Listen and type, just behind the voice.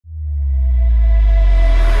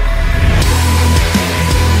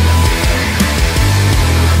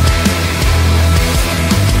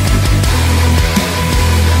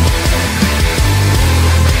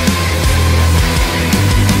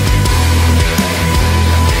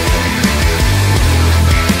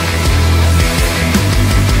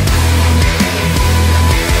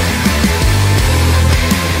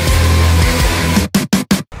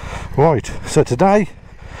So today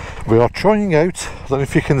we are trying out, I don't know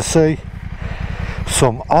if you can see,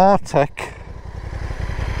 some Artec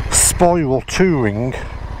spiral touring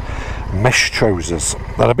mesh trousers.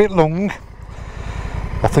 They're a bit long.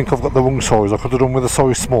 I think I've got the wrong size. I could have done with a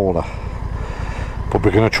size smaller, but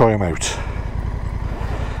we're going to try them out.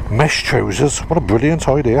 Mesh trousers, what a brilliant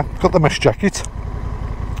idea. Got the mesh jacket,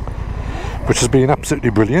 which has been absolutely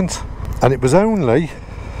brilliant. And it was only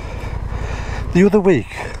the other week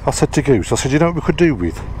I said to Goose, I said, you know what we could do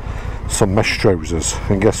with some mesh trousers?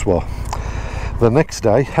 And guess what? The next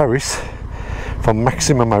day, Harris from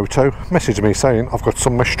MaximoMoto messaged me saying I've got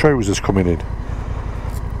some mesh trousers coming in.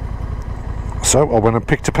 So I went and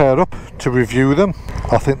picked a pair up to review them.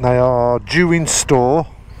 I think they are due in store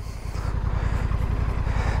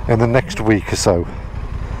in the next week or so.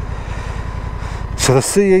 So the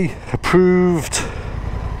CE approved,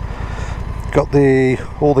 got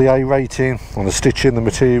all the A rating on the stitching, the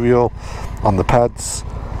material, on the pads.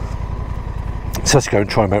 So let's go and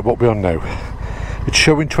try and make what we're on now. It's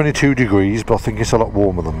showing 22 degrees, but I think it's a lot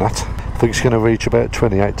warmer than that. I think it's going to reach about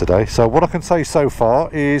 28 today. So what I can say so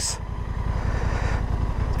far is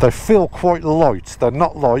they feel quite light. They're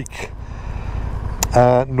not like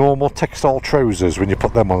normal textile trousers. When you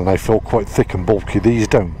put them on, and they feel quite thick and bulky. These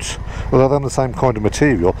don't. Although they're the same kind of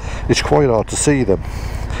material, it's quite hard to see them.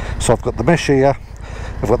 So I've got the mesh here,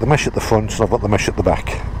 I've got the mesh at the front, and I've got the mesh at the back.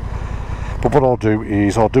 But what I'll do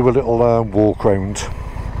is I'll do a little walk round.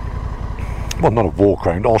 Well, not a walk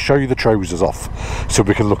round, I'll show you the trousers off so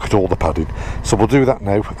we can look at all the padding. So we'll do that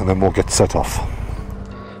now and then we'll get set off.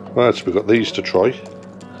 Right, so we've got these to try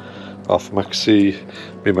off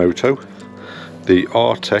MaximoMoto, the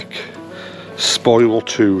Artec Spiral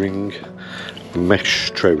Touring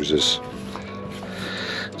Mesh Trousers.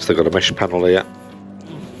 So they've got a mesh panel here,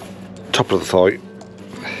 top of the thigh,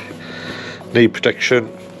 knee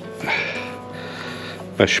protection,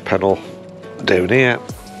 mesh panel down here.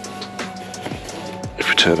 If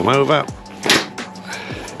we turn them over,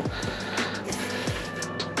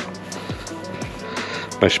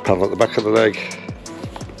 mesh panel at the back of the leg,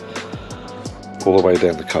 all the way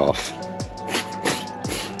down the calf.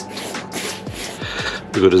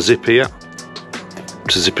 We've got a zip here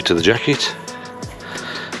to zip it to the jacket.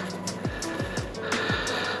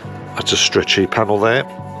 That's a stretchy panel there.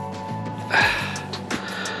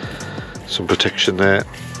 Some protection there.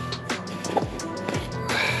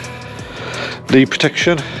 Knee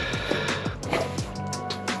protection,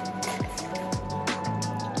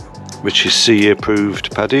 which is CE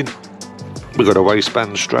approved padding. We've got a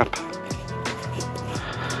waistband strap.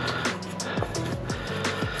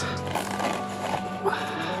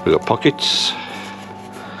 We've got pockets,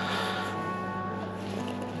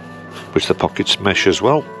 which the pockets mesh as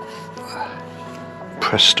well.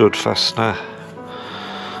 Press stud fastener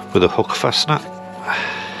with a hook fastener.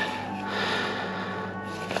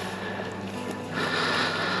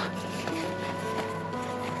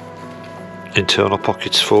 Internal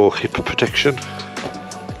pockets for hip protection.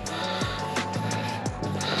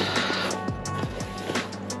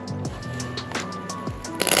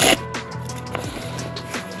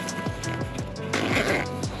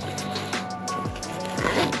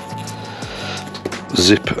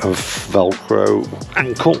 Zip and Velcro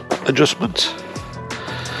ankle adjustment.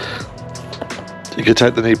 You can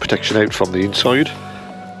take the knee protection out from the inside.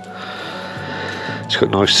 It's got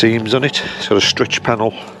nice seams on it. It's got a stretch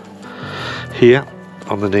panel here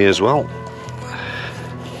on the knee as well.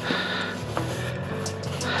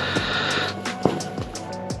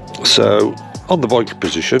 So on the bike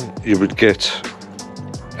position you would get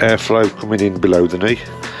airflow coming in below the knee,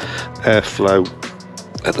 airflow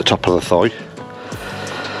at the top of the thigh,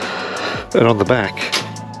 and on the back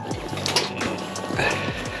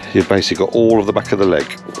you've basically got all of the back of the leg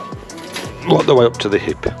right the way up to the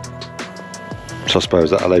hip. So I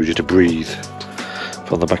suppose that allows you to breathe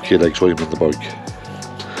on the back of your legs while you're on the bike.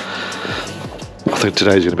 I think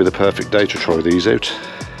today's going to be the perfect day to try these out.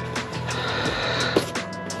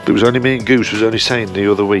 It was only me and Goose was only saying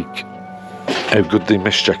the other week how good the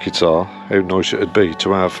mesh jackets are, how nice it would be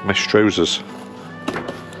to have mesh trousers.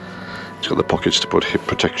 It's got the pockets to put hip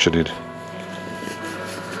protection in.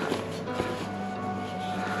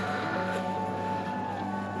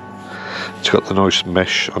 It's got the nice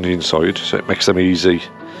mesh on the inside, so it makes them easy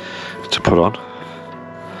to put on.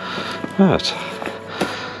 Right,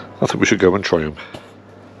 I think we should go and try them.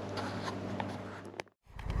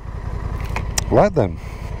 Right then,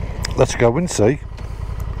 let's go and see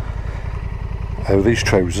how these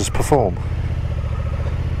trousers perform.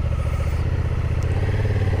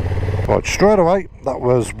 Right, straight away, that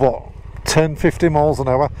was what, 10-15 miles an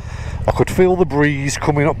hour. I could feel the breeze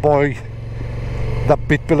coming up by that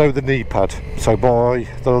bit below the knee pad, so by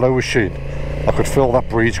the lower shin, I could feel that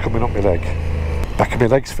breeze coming up my leg. Back of my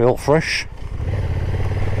legs feel fresh.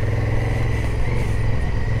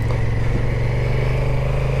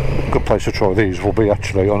 Good place to try these will be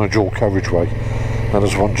actually on a dual carriageway. Now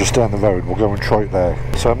there's one just down the road, we'll go and try it there.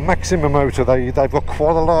 So MaximoMoto, they've got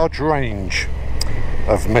quite a large range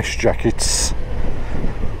of mesh jackets.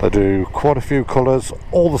 They do quite a few colours,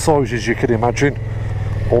 all the sizes you can imagine,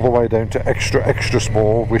 all the way down to extra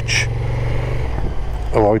small, which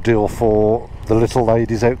are ideal for the little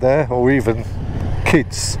ladies out there, or even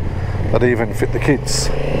kids, that even fit the kids.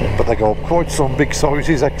 But they go up quite some big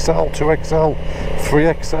sizes, XL, 2XL,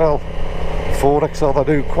 3XL, 4XL,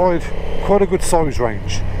 they do quite a good size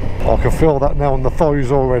range. I can feel that now on the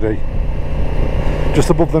thighs already. Just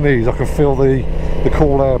above the knees I can feel the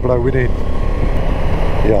cool air blowing in.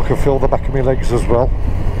 Yeah, I can feel the back of my legs as well.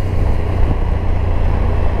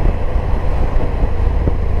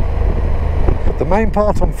 The main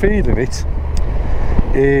part I'm feeling it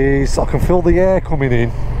is I can feel the air coming in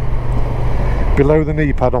below the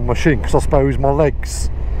knee pad on my shin, because I suppose my legs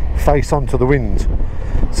face onto the wind,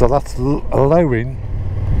 so that's allowing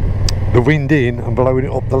the wind in and blowing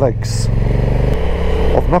it up the legs.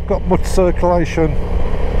 I've not got much circulation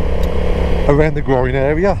around the groin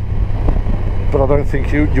area, but I don't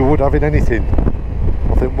think you would have in anything.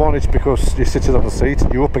 I think one, it's because you're sitting on the seat,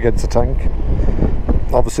 you're up against the tank.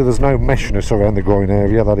 Obviously there's no meshness around the groin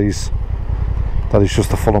area, that is just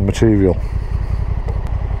the full-on material.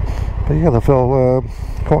 But yeah, they feel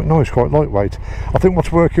quite nice, quite lightweight. I think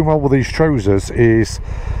what's working well with these trousers is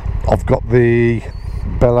I've got the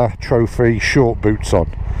Bella Trophy short boots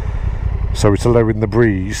on, so it's allowing the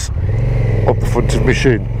breeze up the front of my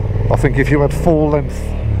shin. I think if you had full length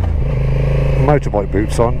motorbike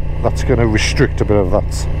boots on, that's going to restrict a bit of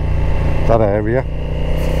that area.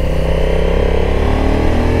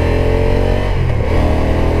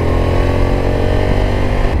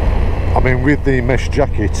 I mean, with the mesh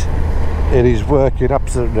jacket, it is working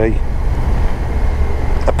absolutely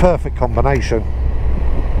a perfect combination.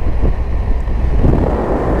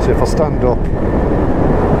 So if I stand up,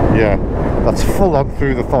 yeah, that's full on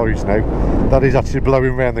through the thighs now. That is actually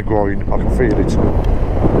blowing around the groin, I can feel it.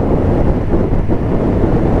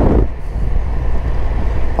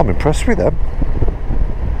 I'm impressed with them.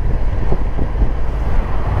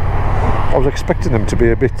 I was expecting them to be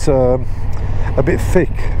a bit thick,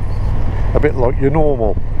 a bit like your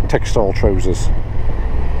normal textile trousers,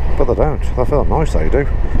 but they don't. They feel nice, they do.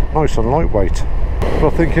 Nice and lightweight. But I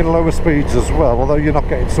think in lower speeds as well, although you're not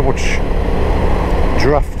getting so much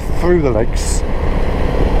draft through the legs,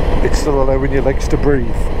 it's still allowing your legs to breathe.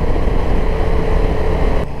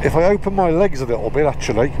 If I open my legs a little bit,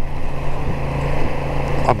 actually,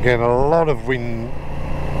 I'm getting a lot of wind,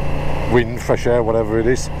 fresh air, whatever it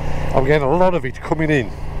is. I'm getting a lot of it coming in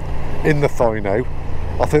the thigh now.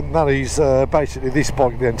 I think that is basically this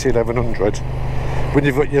bike, the NT1100. When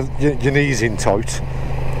you've got your knees in tight,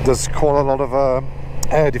 there's quite a lot of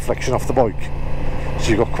air deflection off the bike, so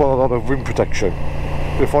you've got quite a lot of wind protection.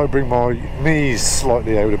 But if I bring my knees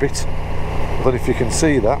slightly out a bit, I don't know if you can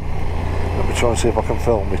see that. Let me try and see if I can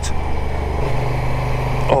film it.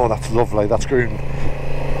 Oh, that's lovely. That's going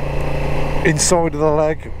inside of the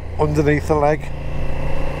leg, underneath the leg.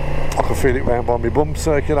 I can feel it round by my bum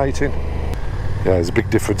circulating. Yeah, there's a big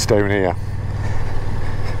difference down here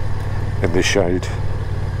in this shade.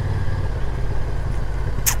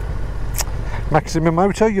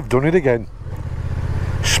 MaximoMoto, you've done it again.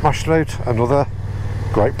 Smashed out another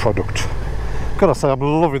great product. Gotta say, I'm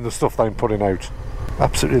loving the stuff they're putting out.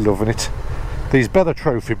 Absolutely loving it. These Bella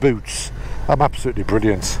Trophy boots, absolutely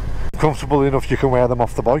brilliant. Comfortable enough you can wear them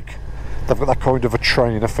off the bike. They've got that kind of a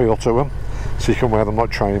trainer feel to them, so you can wear them like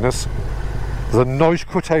trainers. There's a nice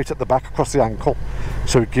cut out at the back across the ankle,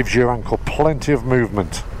 so it gives your ankle plenty of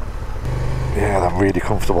movement. Yeah, they're really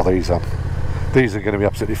comfortable, these are. These are going to be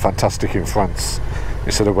absolutely fantastic in France,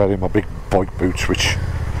 instead of wearing my big bike boots, which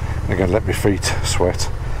are going to let my feet sweat.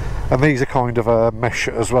 And these are kind of a mesh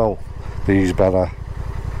as well, these Bella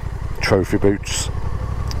Trophy boots.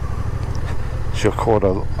 So you've quite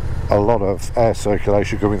a lot of air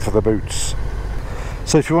circulation going through the boots.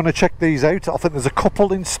 So if you want to check these out, I think there's a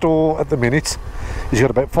couple in store at the minute. He's got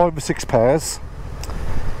about 5 or 6 pairs.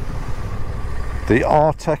 The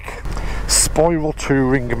Artec Spiral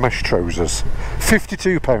Touring Mesh Trousers,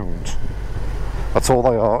 £52. That's all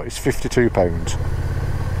they are, it's £52.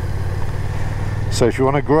 So if you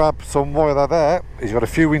want to grab some while they're there, he's got a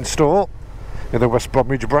few in store in the West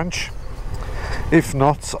Bromwich branch. If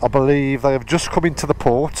not, I believe they have just come into the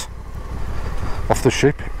port off the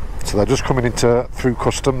ship. So they're just coming through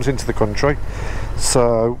customs into the country.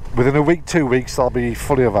 So within a week, 2 weeks, they'll be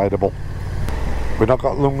fully available. We've not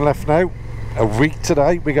got long left now. A week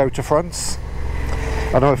today we go to France.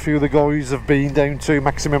 I know a few of the guys have been down to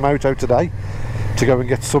MaximoMoto today to go and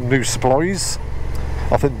get some new supplies.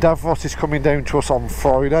 I think Davros is coming down to us on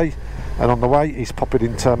Friday, and on the way he's popping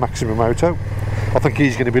into MaximoMoto. I think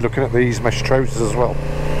he's going to be looking at these mesh trousers as well.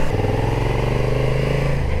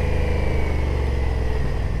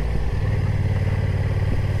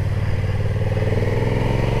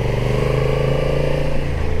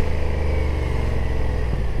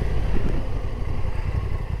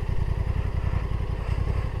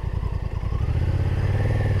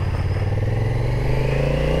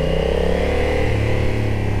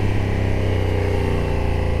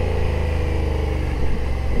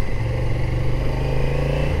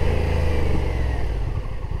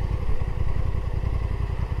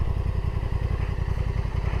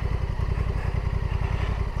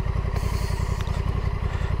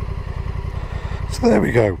 So there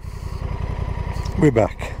we go, we're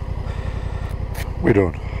back, we're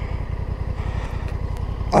done.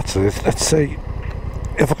 That's it. Let's see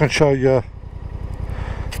if I can show you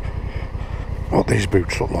what these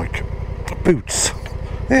boots look like. Boots,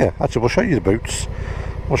 yeah, actually we'll show you the boots,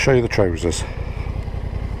 we'll show you the trousers.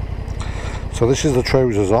 So this is the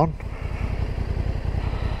trousers on.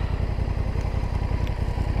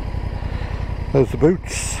 There's the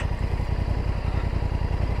boots.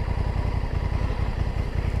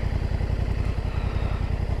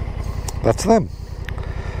 That's them.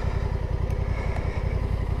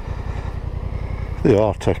 The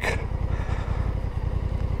Arctic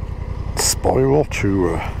Spiral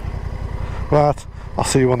Tour. Right, I'll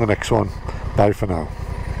see you on the next one. Bye for now.